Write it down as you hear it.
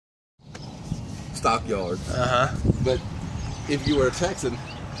stockyards. Uh-huh. But if you were a Texan,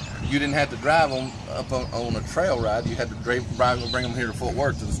 you didn't have to drive them up on a trail ride. You had to bring them here to Fort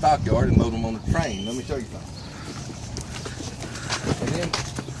Worth to the stockyard and load them on the train. Let me show you something. And then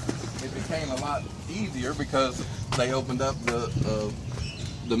it became a lot easier because they opened up the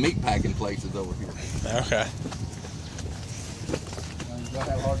meat packing places over here. Okay. You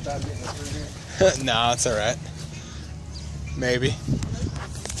gonna have a hard time getting it through here? No, it's all right. Maybe.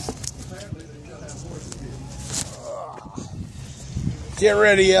 Get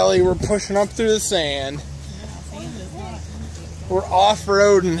ready, Ellie. We're pushing up through the sand. We're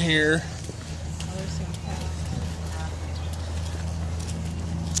off-roading here.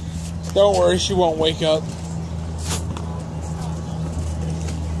 Don't worry, she won't wake up.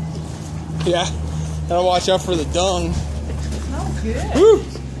 Yeah, gotta watch out for the dung. Oh, good. Woo!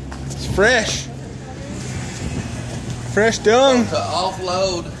 It's fresh. Fresh dung. To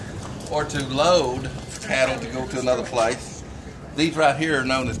offload or to load cattle to go to another place, these right here are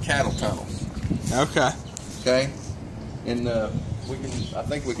known as cattle tunnels. Okay. Okay, and I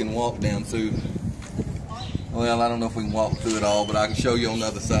think we can walk down through. Well, I don't know if we can walk through it all, but I can show you on the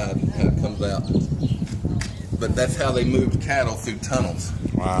other side how it comes out. But that's how they moved cattle through tunnels.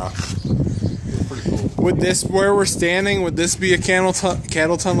 Wow. It's pretty cool. Would this, where we're standing, would this be a cattle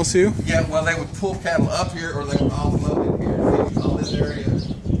tunnel too? Yeah, well, they would pull cattle up here, or they would offload it here. See, all this area,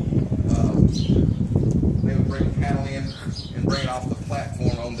 they would bring cattle in and bring it off the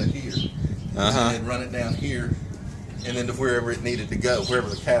platform onto here. And they'd run it down here, and then to wherever it needed to go, wherever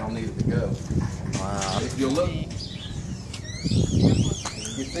the cattle needed to go. Wow. If you look, you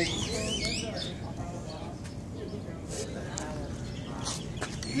see,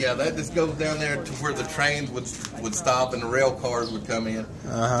 yeah, that just goes down there to where the trains would stop and the rail cars would come in,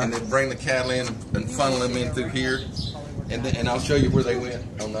 and they'd bring the cattle in and funnel them in through here, and I'll show you where they went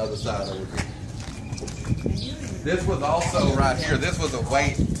on the other side over here. This was also right here. This was a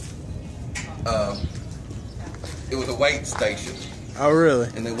weight. It was a weight station. Oh, really?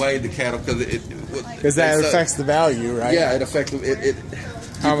 And they weighed the cattle because that affects the value, right? Yeah, it affects it.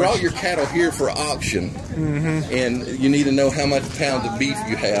 You brought your cattle here for auction, and you need to know how much pounds of beef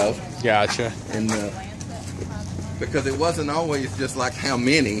you have. Gotcha. And because it wasn't always just like how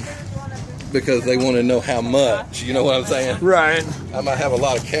many, because they want to know how much. You know what I'm saying? Right. I might have a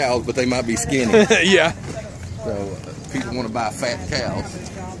lot of cows, but they might be skinny. Yeah. So people want to buy fat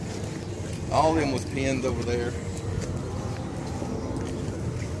cows. All of them was pens over there.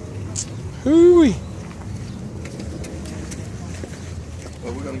 Hooey.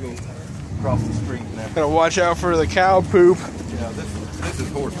 Well, we're gonna go across the street now. Gotta watch out for the cow poop. Yeah, this is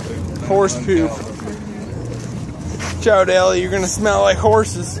horse poop. Horse poop. Watch out, Ellie. You're gonna smell like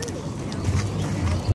horses.